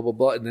cool, blah, blah,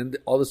 blah. And then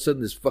all of a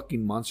sudden this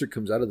fucking monster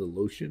comes out of the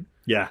lotion.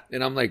 Yeah.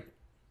 And I'm like,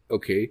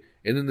 okay.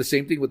 And then the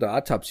same thing with the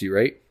autopsy,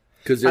 right?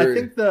 Because I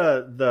think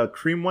the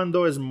cream one,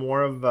 though, is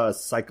more of a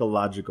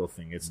psychological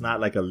thing. It's not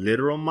like a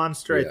literal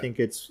monster. Yeah. I think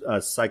it's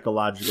a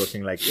psychological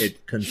thing. Like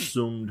it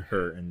consumed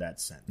her in that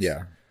sense.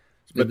 Yeah.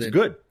 But it's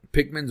good.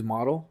 Pigman's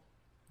Model.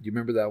 Do you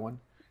remember that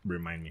one?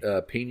 Remind me.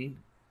 Painting.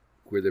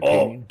 Where they're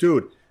painting. Oh,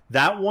 dude.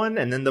 That one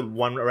and then the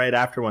one right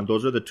after one.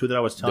 Those are the two that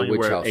I was telling you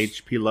were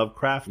H.P.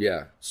 Lovecraft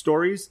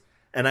stories.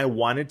 And I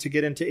wanted to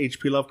get into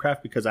H.P.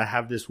 Lovecraft because I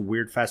have this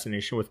weird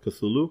fascination with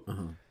Cthulhu.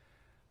 Uh-huh.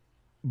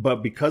 But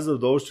because of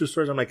those two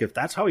stories, I'm like, if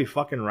that's how he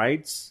fucking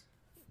writes,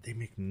 they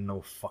make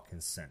no fucking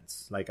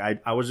sense. Like,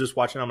 I was just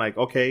watching. I'm like,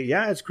 okay,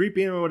 yeah, it's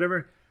creepy and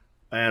whatever.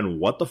 And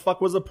what the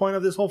fuck was the point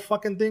of this whole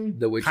fucking thing?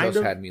 The Witch House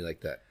had me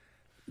like that.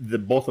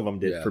 Both of them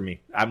did for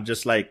me. I'm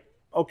just like,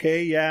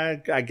 okay, yeah,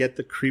 I get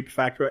the creep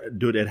factor.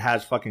 Dude, it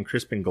has fucking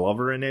Crispin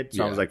Glover in it.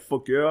 So I was like,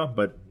 fuck yeah.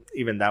 But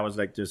even that was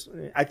like just,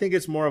 I think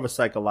it's more of a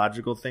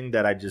psychological thing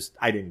that I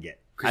didn't get.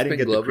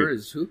 Crispin Glover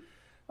is who?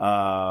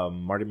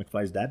 Marty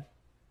McFly's dad.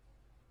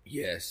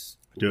 Yes.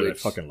 Dude, I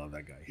fucking love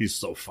that guy. He's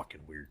so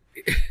fucking weird.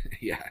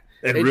 Yeah.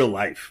 In real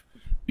life.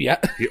 Yeah.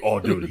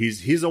 Dude,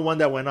 he's the one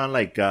that went on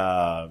like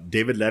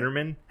David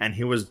Letterman and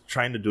he was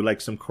trying to do like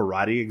some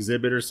karate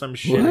exhibit or some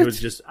shit. It was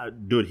just,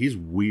 dude, he's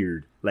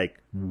weird. Like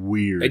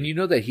weird. And you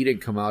know that he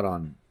didn't come out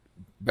on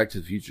Back to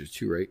the Future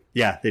too, right?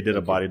 Yeah, they did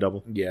a body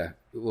double. Yeah.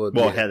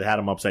 Well, had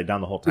him upside down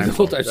the whole time. The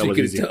whole time, that was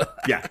easy.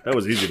 Yeah, that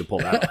was easy to pull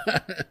that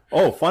off.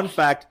 Oh, fun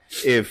fact: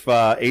 if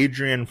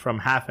Adrian from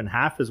Half and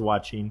Half is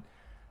watching,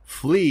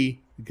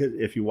 Flea, because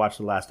if you watch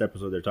the last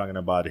episode, they're talking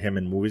about him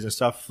in movies and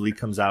stuff. Flea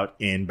comes out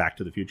in Back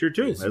to the Future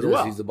too, as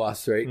well. He's the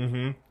boss, right?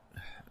 Mm-hmm.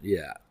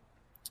 Yeah.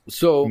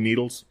 So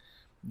Needles.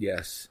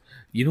 Yes.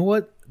 You know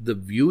what? The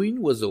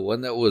Viewing was the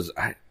one that was.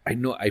 I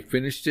know I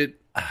finished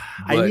it.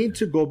 I need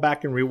to go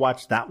back and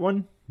rewatch that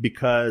one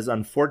because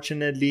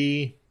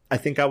unfortunately, I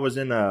think I was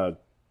in a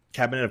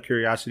Cabinet of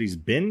Curiosities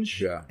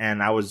binge,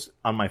 and I was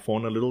on my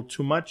phone a little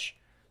too much.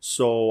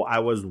 So I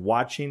was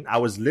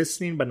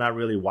listening, but not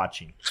really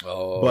watching.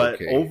 Oh, but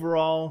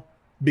overall,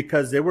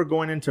 because they were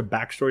going into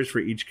backstories for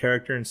each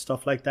character and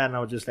stuff like that, and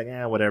I was just like,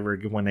 whatever.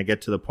 When I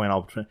get to the point,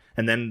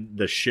 and then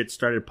the shit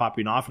started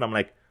popping off, and I'm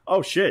like,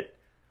 oh shit,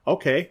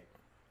 okay,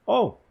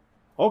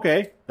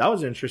 that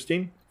was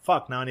interesting.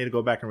 Fuck, now I need to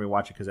go back and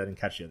rewatch it because I didn't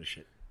catch the other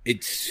shit.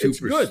 It's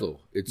super slow.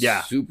 It's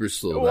super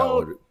slow.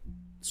 Well,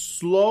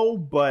 slow,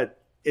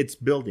 but it's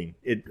building.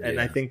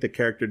 And I think the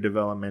character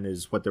development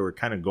is what they were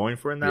kind of going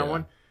for in that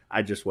one.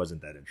 I just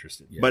wasn't that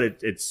interested. Yeah. But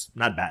it's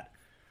not bad.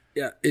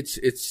 Yeah, it's.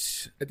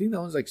 I think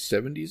that one's like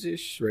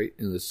 70s-ish, right?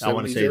 In the 70s. I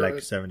want to say like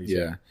 70s.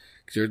 Yeah.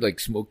 Because they're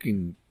like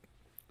smoking.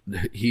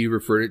 He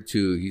referred it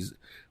to,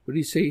 what did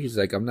he say? He's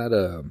like, I'm not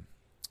a,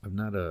 I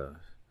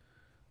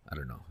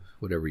don't know,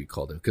 whatever he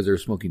called it. Because they were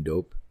smoking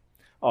dope.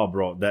 Oh,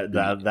 bro,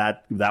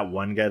 that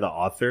one guy, the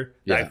author,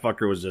 that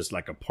fucker was just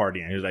like a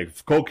party. And he was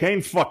like,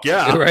 cocaine? Fuck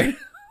yeah. Right?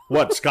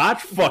 What,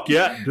 scotch? Fuck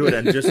yeah. Dude,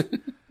 and just,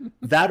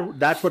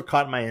 that's what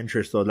caught my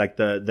interest, though. Like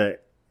the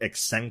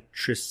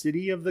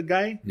eccentricity of the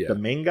guy, the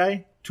main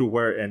guy, to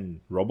where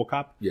in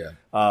RoboCop. Yeah.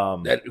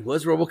 That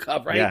was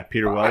RoboCop, right? Yeah,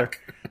 Peter Weller.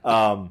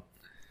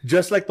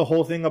 Just like the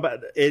whole thing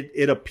about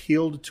it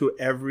appealed to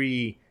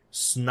every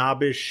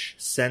snobbish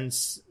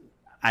sense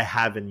I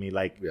have in me.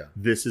 Like,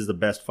 this is the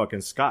best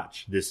fucking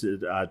scotch. This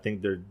is, I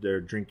think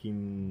they're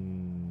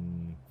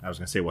drinking, I was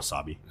going to say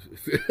wasabi.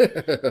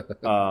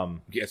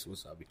 Yes,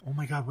 wasabi. Oh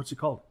my God, what's it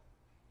called?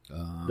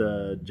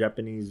 The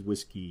Japanese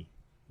whiskey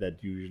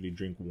that you usually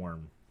drink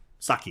warm.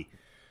 Sake.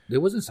 It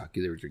wasn't sake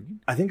they were drinking.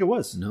 I think it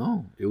was.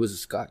 No, it was a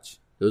scotch.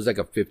 It was like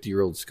a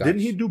 50-year-old scotch.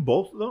 Didn't he do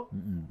both though?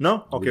 Mm-mm.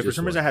 No. Okay, for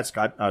some reason I had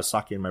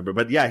sake in my brain.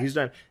 But yeah, he's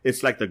done.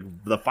 It's like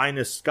the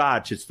finest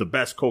scotch. It's the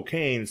best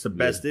cocaine. It's the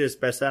best this,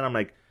 best that. I'm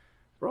like,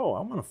 bro,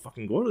 I'm gonna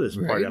fucking go to this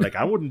party. Like,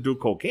 I wouldn't do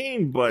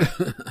cocaine, but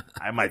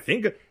I might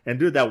think. And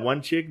dude, that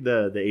one chick,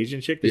 the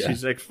Asian chick,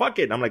 she's like, fuck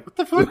it. I'm like, what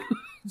the fuck?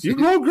 You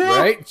go, girl.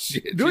 Right?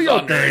 Do your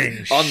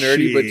thing. All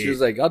nerdy, but she was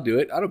like, I'll do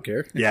it. I don't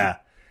care. Yeah.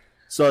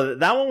 So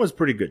that one was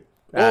pretty good.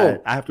 I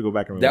have to go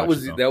back and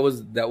rewatch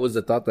that was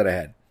the thought that I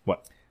had.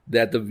 What?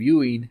 That The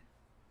Viewing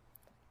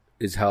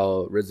is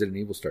how Resident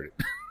Evil started.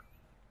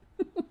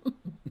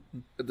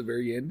 At the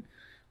very end,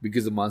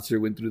 because the monster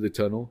went through the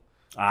tunnel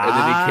and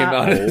then he came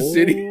out of the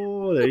city.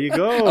 Oh, there you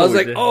go. I was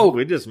like,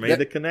 we just made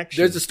the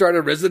connection. There's the start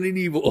of Resident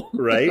Evil,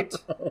 right?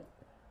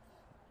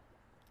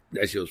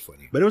 That shit was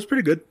funny. But it was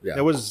pretty good. Yeah.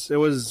 It was.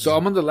 So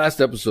I'm on the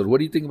last episode. What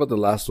do you think about the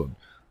last one?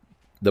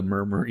 The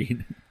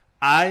murmuring.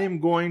 I am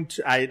going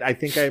to. I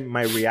think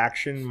my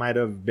reaction might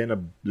have been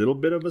a little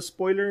bit of a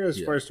spoiler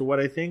as far as to what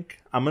I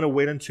think. I'm gonna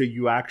wait until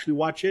you actually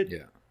watch it.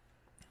 Yeah.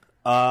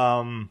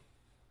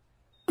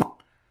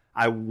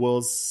 I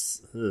will.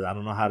 I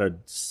don't know how to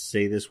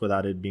say this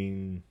without it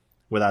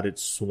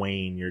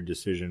swaying your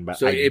decision,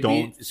 but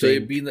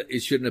it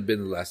shouldn't have been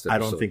the last episode. I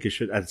don't think it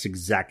should. That's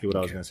exactly what I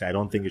was going to say. I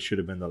don't think it should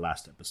have been the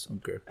last episode.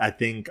 Okay. I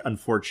think,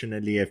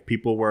 unfortunately, if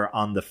people were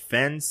on the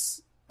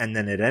fence and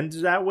then it ends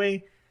that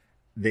way,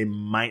 they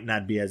might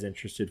not be as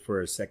interested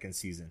for a second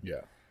season.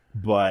 Yeah.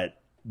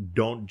 But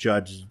don't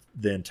judge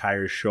the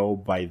entire show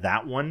by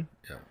that one.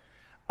 Yeah.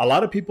 A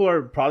lot of people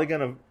are probably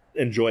going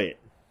to enjoy it.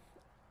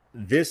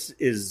 This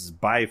is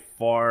by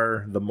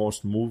far the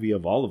most movie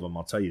of all of them.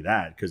 I'll tell you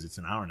that because it's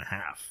an hour and a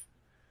half.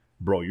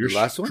 Bro, you're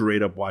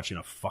straight up watching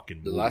a fucking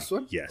movie. The last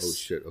one? Yes. Oh,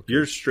 shit. Okay.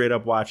 You're straight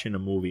up watching a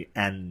movie.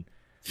 And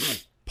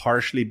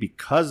partially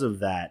because of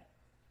that,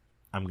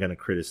 I'm going to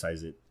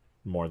criticize it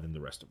more than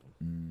the rest of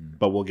them.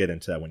 But we'll get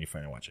into that when you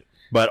finally watch it.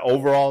 But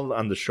overall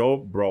on the show,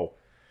 bro,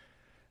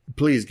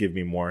 please give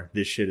me more.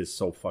 This shit is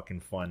so fucking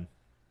fun.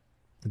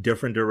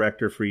 Different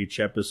director for each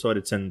episode.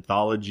 It's an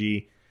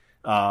anthology.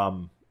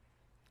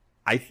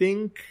 I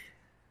think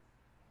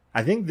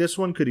this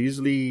one could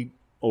easily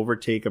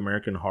overtake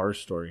American Horror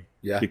Story.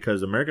 Yeah.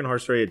 Because American Horror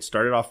Story, it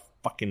started off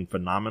fucking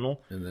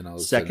phenomenal. And then I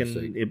was I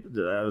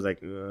was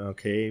like,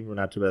 okay, we're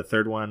not too bad. The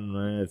third one,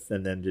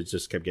 and then it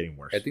just kept getting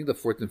worse. I think the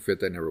fourth and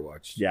fifth I never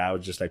watched. Yeah, I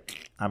was just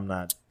like,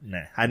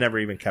 I never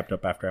even kept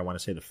up after I want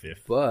to say the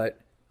fifth. But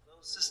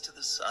closest to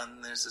the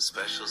sun, there's a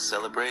special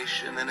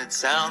celebration, and it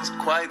sounds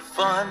quite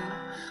fun.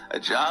 A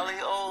jolly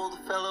old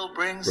fellow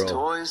brings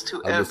toys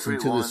to I listened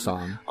everyone to the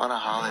song. on a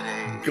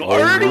holiday.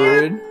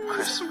 Guardian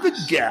Christmas. of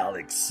the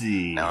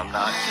Galaxy. Now, I'm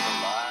not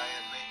gonna lie,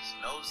 it makes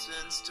no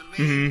sense to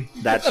me.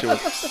 That shit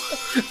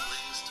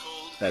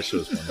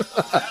was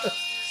funny.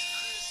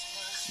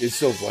 It's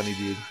so funny,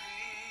 dude.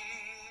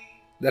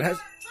 That has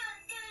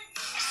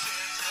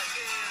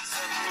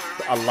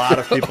A lot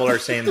of people are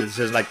saying this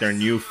is like their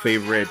new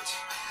favorite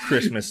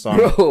Christmas song.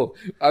 Bro,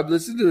 I've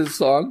listened to this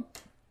song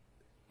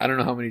I don't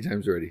know how many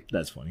times already.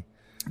 That's funny.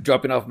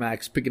 Dropping off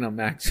Max, picking up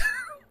Max.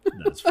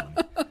 That's funny.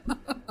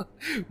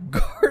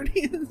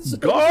 Guardians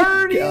of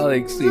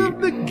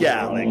the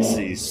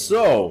Galaxy.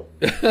 So,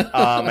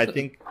 I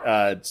think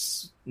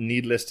it's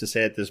needless to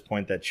say at this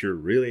point that you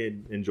really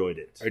enjoyed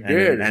it. I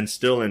did. And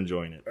still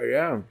enjoying it. I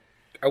am.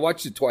 I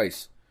watched it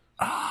twice.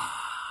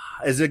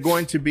 Is it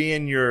going to be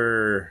in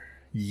your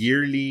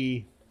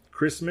yearly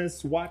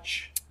Christmas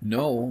watch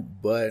No,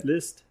 but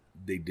list?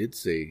 they did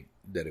say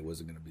that it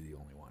wasn't going to be the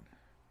only one.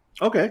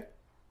 Okay.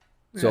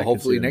 So Yeah,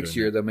 hopefully I can see them next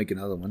doing year they'll make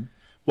another one.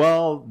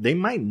 Well, they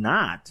might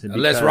not.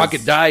 Unless because-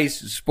 Rocket dies.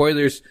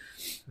 Spoilers.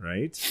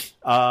 Right?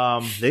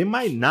 They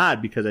might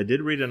not, because I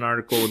did read an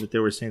article that they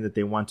were saying that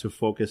they want to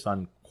focus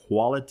on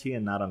quality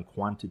and not on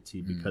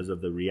quantity because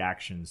of the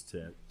reactions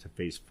to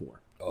Phase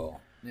 4. Oh.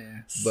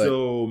 Yeah. But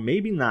So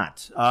maybe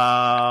not.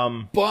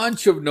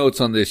 bunch of notes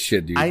on this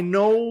shit, dude. I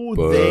know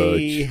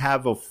they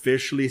have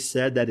officially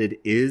said that it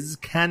is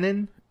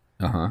canon.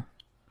 Uh-huh.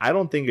 I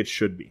don't think it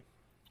should be.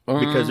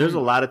 Because there's a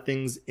lot of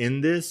things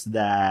in this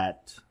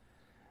that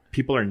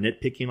people are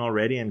nitpicking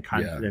already, and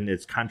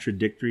it's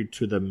contradictory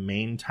to the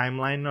main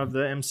timeline of the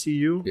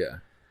MCU. Yeah.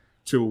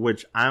 To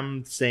which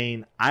I'm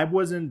saying I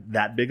wasn't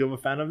that big of a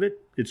fan of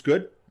it. It's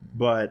good,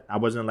 but I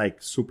wasn't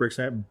like super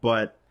excited.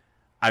 But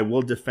I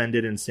will defend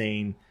it in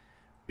saying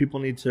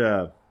people need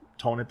to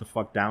tone it the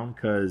fuck down,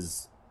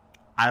 because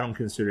I don't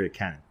consider it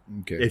canon.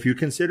 Okay. If you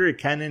consider it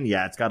canon,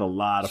 yeah, it's got a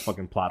lot of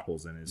fucking plot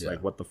holes in it. It's Yeah.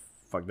 like, what the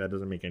fuck? That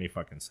doesn't make any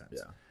fucking sense.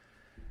 Yeah.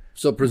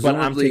 So But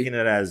presumably, I'm taking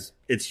it as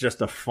it's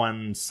just a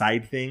fun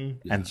side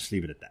thing, and just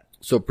leave it at that.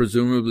 So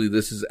presumably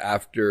this is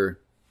after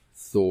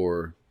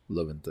Thor: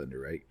 Love and Thunder,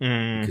 right?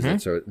 Because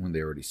that's when they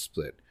already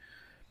split.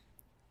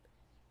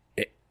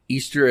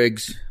 Easter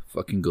eggs,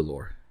 fucking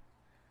galore.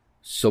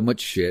 So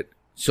much shit.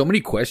 So many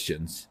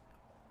questions.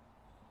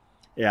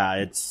 Yeah,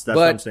 that's but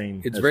what I'm saying.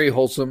 It's That's- very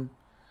wholesome.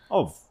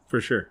 Oh,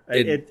 for sure.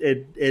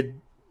 It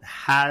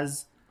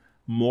has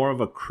more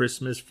of a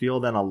Christmas feel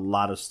than a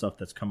lot of stuff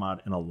that's come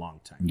out in a long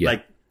time. Yeah.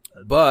 Like,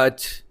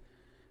 But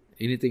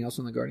anything else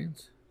on the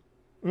Guardians?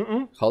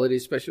 Holiday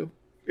special?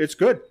 it's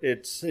good.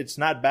 It's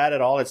not bad at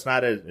all. It's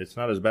not as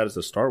bad as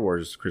the Star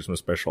Wars Christmas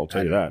special. I'll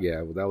tell you that.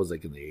 Yeah, well, that was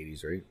like in the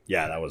 80s, right?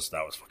 Yeah, that was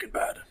fucking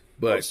bad.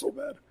 But- that was so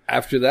bad.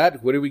 After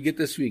that, what did we get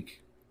this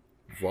week?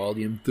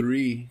 Volume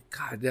 3.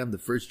 God damn, the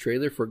first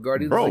trailer for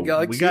Guardians of Bro, the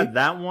Galaxy. we got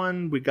that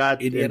one. We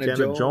got Indiana Indiana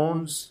Jones.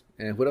 Jones,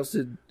 And what else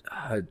did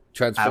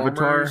Transformers?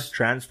 Avatar,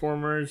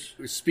 Transformers.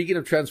 Speaking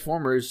of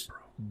Transformers,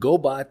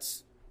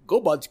 GoBots.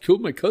 GoBots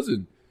killed my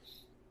cousin.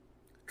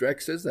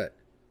 Drax says that.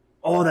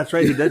 Oh, that's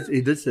right. He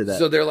did say that.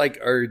 So they're like,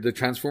 are the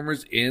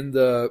Transformers in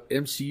the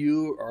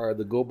MCU or are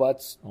the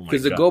GoBots? Oh my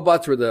Because the God.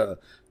 GoBots were the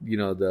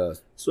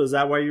So is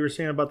that why you were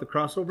saying about the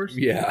crossovers?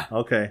 yeah.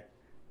 Okay.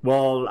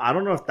 Well, I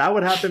don't know if that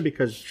would happen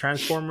because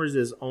Transformers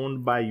is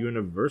owned by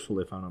Universal,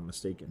 if I'm not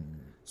mistaken.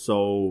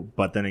 So,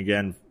 but then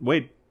again,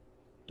 wait,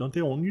 don't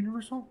they own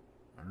Universal?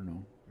 I don't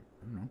know.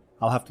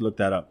 I'll have to look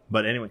that up.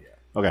 But anyway,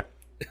 okay.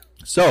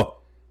 So,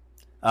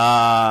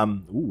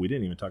 we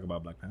didn't even talk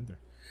about Black Panther.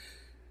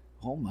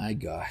 Oh my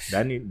gosh.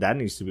 That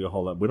needs to be a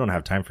whole lot. We don't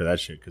have time for that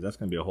shit because that's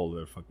gonna be a whole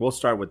other fuck. We'll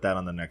start with that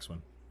on the next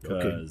one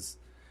because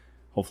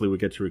hopefully we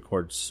get to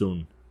record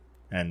soon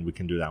and we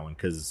can do that one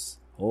because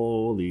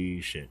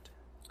holy shit,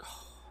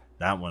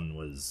 that one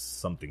was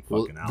something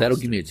fucking else. That'll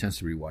give me a chance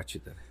to rewatch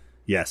it then.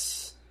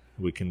 Yes,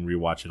 we can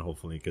rewatch it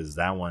hopefully because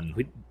that one,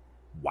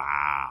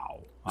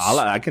 wow.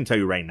 I can tell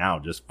you right now,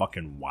 just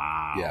fucking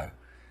wow. Yeah.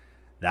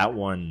 That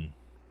one,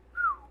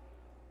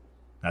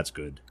 that's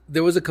good.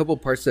 There was a couple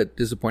parts that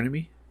disappointed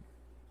me.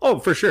 Oh,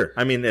 for sure.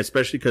 I mean,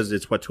 especially because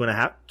it's what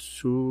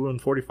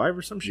 2:45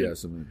 or some shit. Yeah,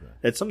 something like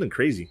that. It's something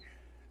crazy.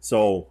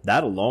 So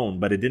that alone,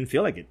 but it didn't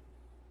feel like it.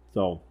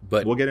 So,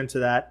 But- we'll get into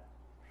that.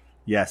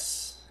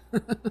 Yes.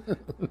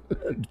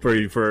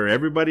 for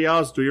everybody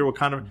else, do your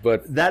Wakanda.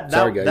 But that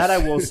sorry, guys. that I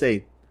will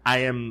say, I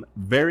am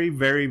very,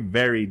 very,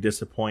 very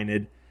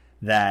disappointed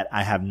that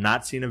I have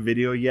not seen a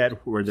video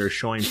yet where they're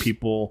showing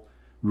people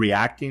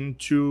reacting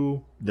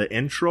to the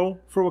intro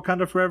for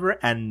Wakanda Forever,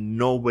 and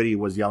nobody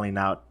was yelling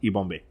out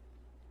Ibombe.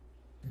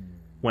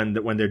 When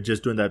they're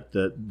just doing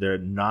their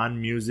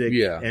non-music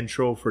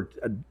intro for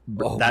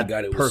Oh that my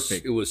God, it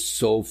perfect. was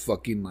so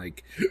fucking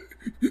like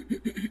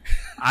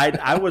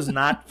I was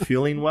not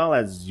feeling well,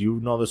 as you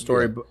know the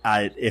story. Yeah.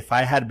 But if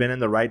I had been in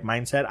the right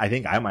mindset, I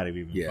think I might have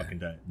even fucking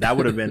done it. That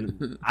would have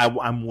been.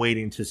 I'm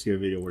waiting to see a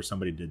video where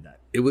somebody did that.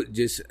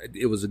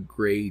 it was a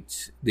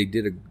great. They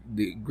did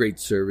a great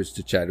service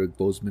to Chadwick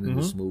Boseman in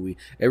this movie.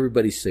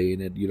 Everybody's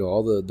saying it. You know,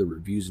 all the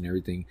reviews and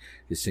everything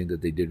is saying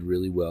that they did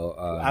really well.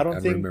 I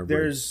don't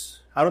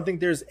think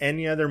there's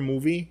any other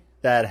movie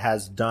that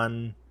has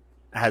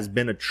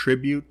been a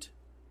tribute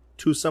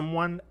to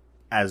someone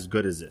as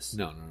good as this.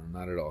 No,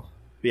 not at all.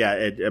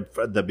 Yeah,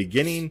 the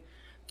beginning,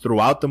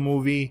 throughout the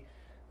movie,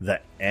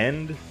 the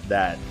end,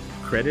 that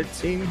credit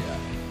scene.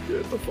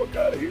 Get the fuck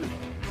out of here.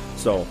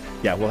 So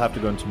yeah, we'll have to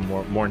go into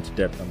more into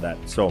depth on that.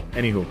 So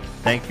anywho,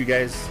 thank you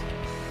guys.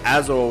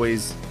 As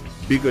always,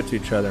 be good to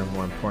each other, and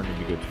more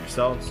importantly, be good to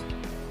yourselves.